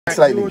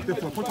Slightly. Lean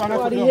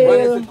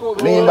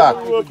back.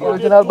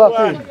 Original back.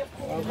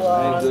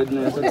 My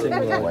goodness.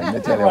 Let me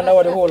tell you.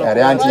 Yeah,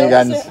 the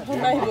Antiguans.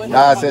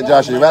 That's it,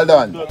 Joshy. Well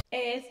done.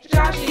 It's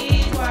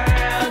Joshy's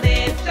world.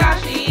 It's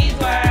Joshy's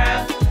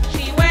world.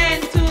 She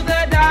went to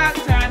the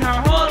doctor and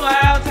her whole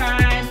world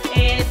turned.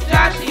 It's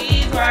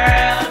Joshy's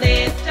world.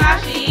 It's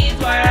Joshy's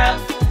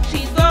world.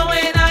 She's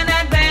going on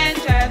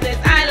adventures. This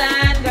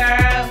island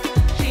girl.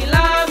 She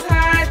loves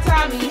her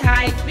tummy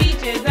hikes,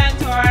 beaches and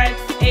tours.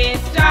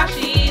 It's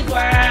Joshy's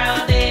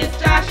world. It's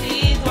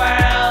Joshy's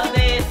world.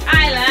 This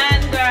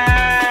island girl.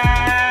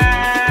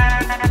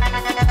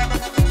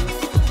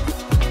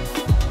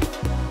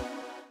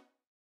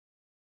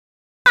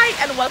 Hi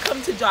and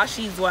welcome to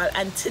Joshy's World,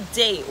 and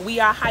today we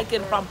are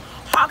hiking from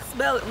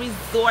Hawksbill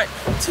Resort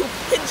to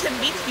Pinchin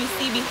Beach. You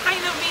see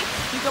behind of me,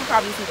 you can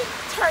probably see the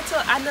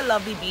turtle and the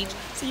lovely beach.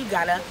 So you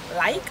gotta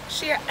like,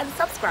 share and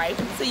subscribe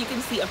so you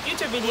can see a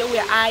future video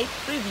where I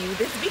review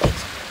this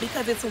beach,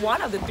 because it's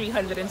one of the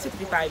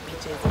 365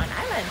 beaches on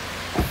island.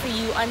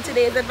 See you on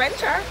today's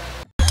adventure.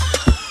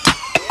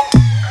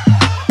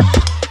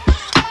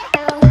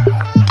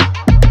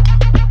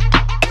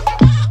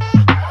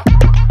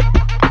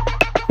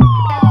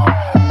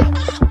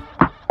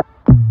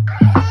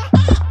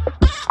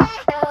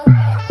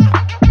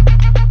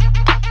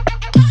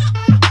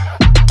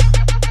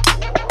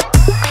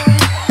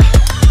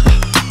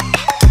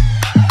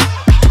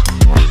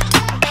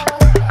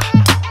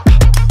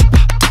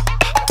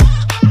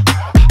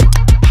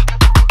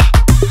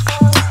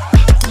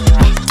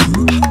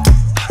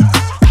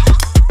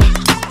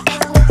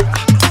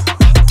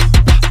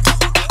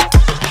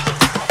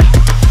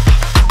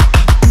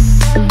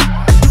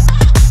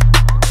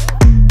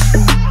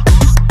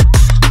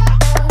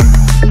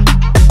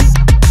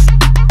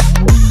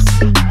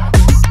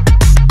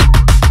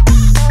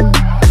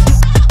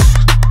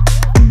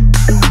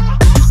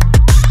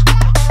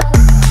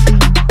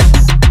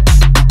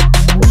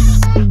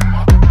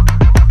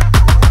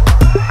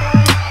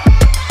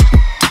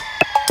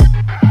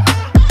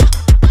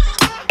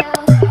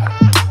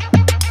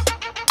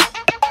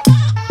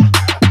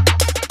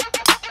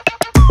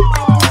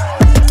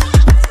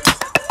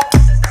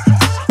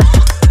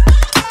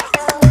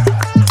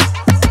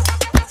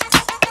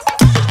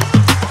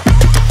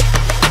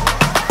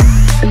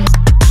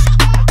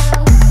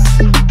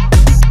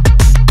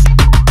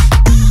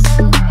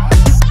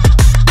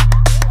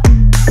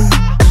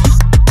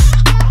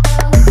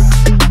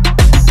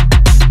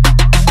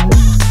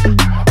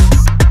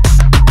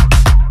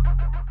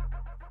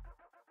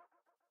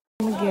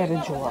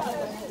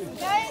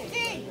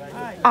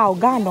 Ow,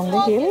 gone down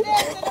the hill.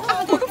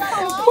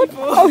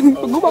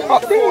 Go back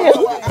up the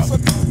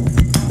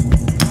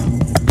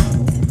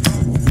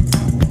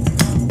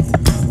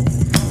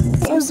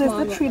hill. Is this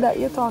the tree that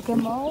you're talking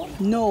about?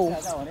 No.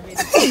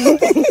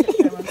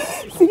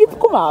 See,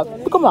 come on.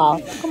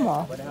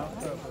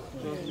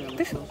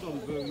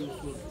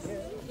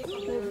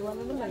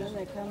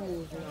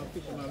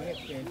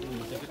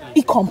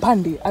 He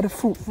compandi at the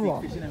fruit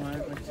farm.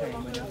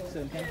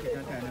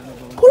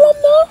 Pull up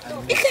now.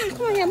 You can't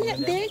come here, I'm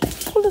big.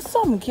 Pull the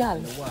some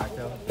girl.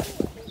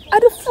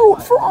 At the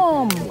fruit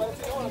farm.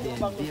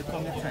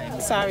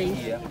 Sorry.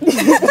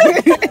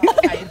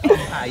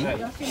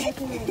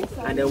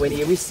 And then when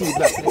you receive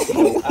back to the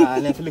school,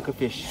 left a little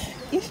fish.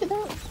 You should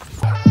have.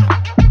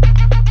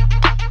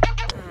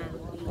 And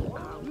we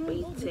are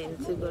waiting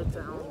to go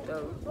down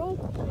the rope.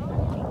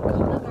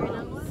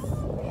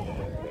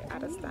 We're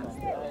at a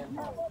standstill.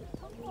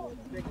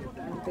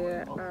 And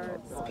there are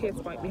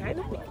spears point behind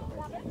me.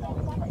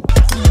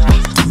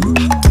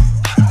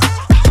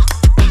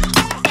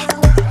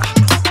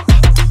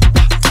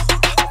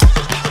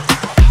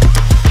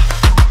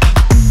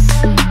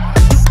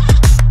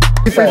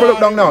 If you look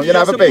down now, you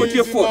don't have a pay. Put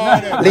your foot.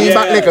 Lean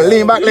back little,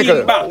 lean back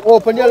little.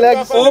 Open your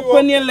legs.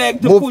 Open your leg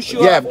to Move, push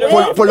you yeah, up.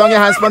 pull down your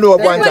hands from the up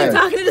one time.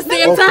 Talking at the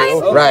same time?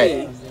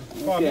 Right.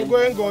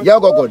 You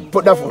go good.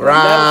 Put the foot.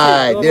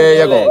 Right. There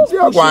you go.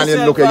 You go on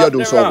and look at you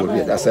do so good.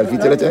 Yeah, that's selfie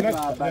till it.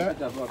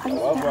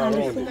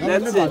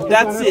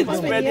 That's it.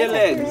 Spread your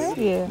legs.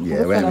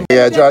 Yeah, well,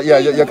 yeah,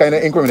 you kind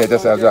of incriminate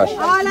yourself, Josh.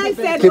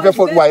 Keep your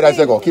foot wide as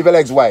you go. Keep your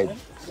legs wide.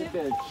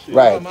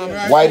 Right.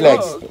 Wide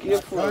legs. You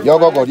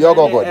go good.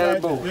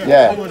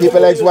 Yeah. Keep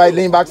your legs wide.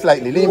 Lean back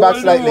slightly. Lean back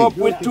slightly. Up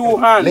with 2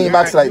 hands. Lean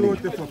back slightly. Lean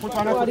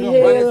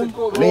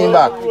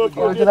back.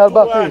 Original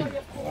back.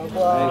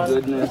 My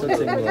goodness.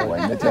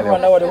 Let me tell you.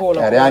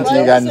 Yeah, the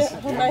Antigans.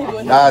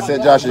 That's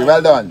it, Joshy.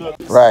 Well done.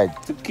 Right.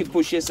 To keep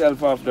push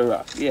yourself off the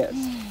rock. Yes.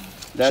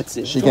 That's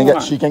it. She can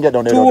get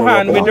down there. Two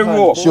hand with the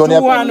rope. Two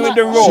hand with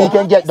the rope. She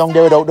can get down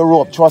there without the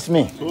rope. Trust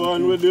me.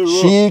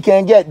 She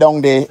can get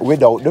down there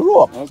without the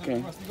rope.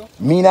 Okay.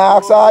 Me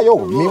not ask her,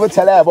 yo. Me will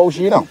tell her about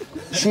she now.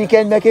 She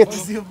can make it.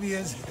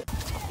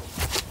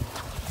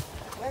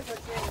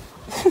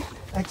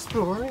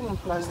 Exploring.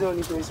 That's the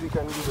only place we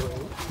can be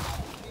going.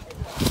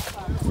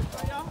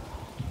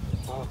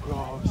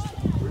 Across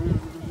the bridge.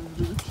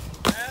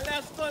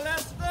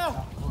 Let's go.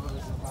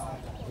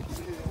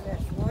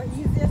 More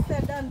easier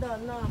said than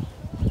done now.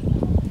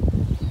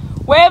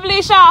 Wave,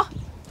 Lisha.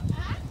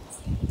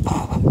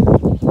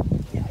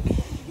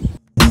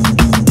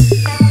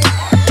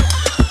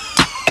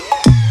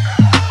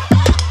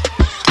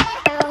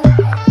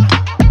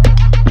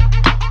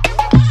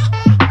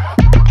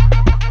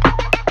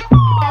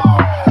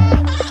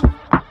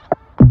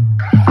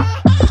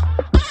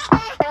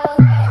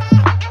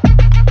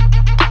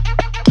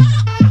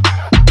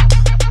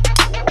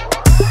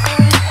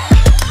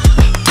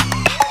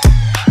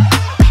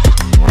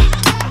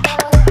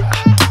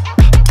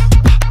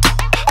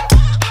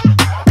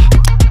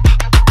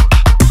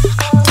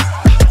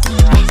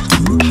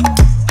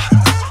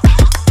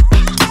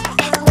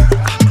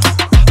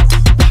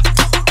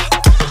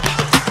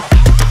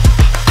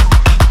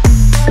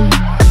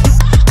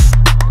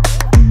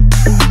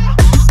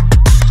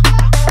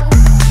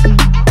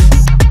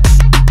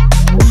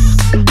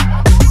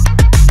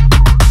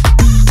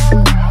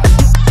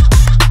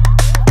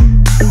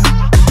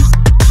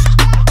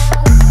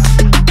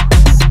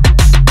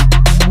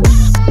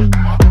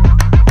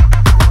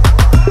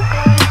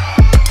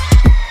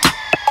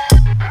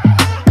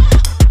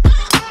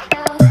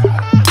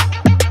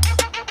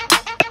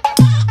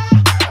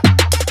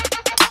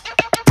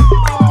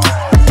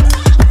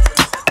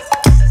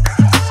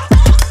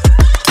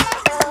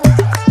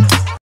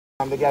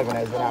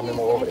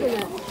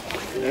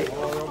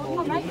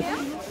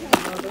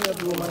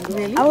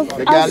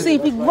 I'll see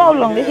if you go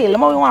along the hill. We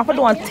want to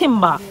do on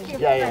timber.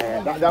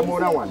 Yeah. That more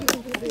than one.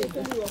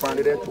 Find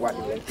it at what?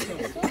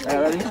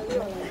 Ready?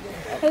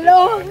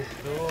 Hello.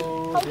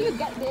 How do you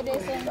get there?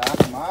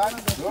 That's man.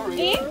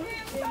 Sorry.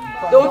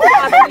 Don't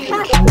ask me.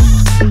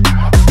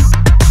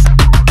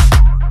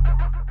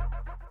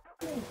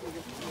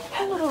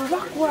 Hello, the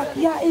rock work.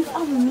 Yeah, it's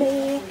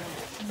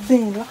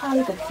amazing. Look how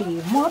you can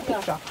see more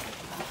picture.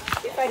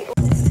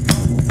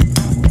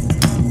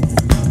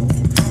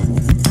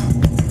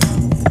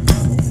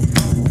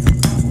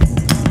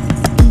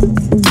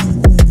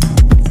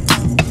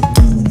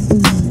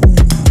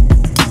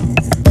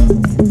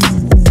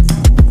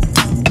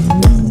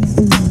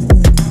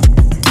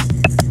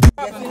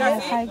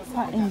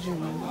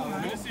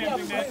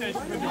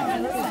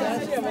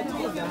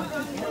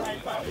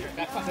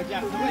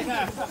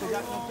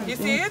 You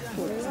see it?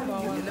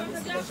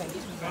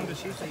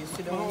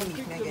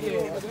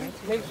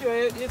 Make sure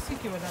you're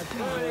secure with that.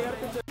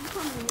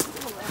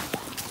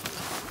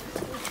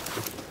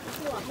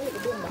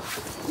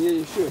 Yeah,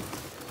 you should.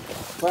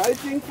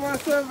 Fighting for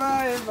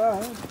survival.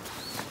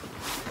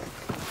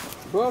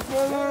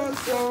 Buffalo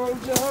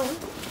soldier.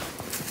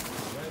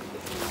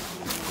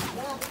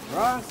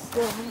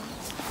 Rasta.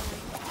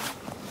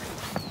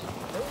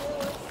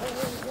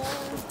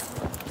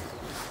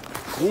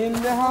 In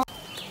the house.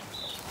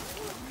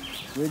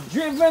 We're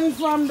driven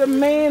from the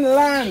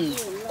mainland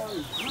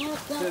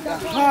to the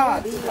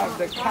heart of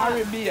the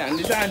Caribbean.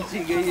 This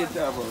Antigua you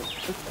talk about.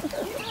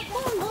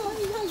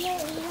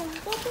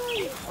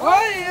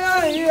 Oh,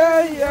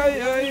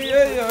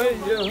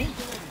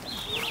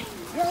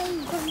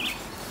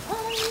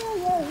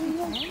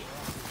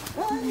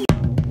 yeah.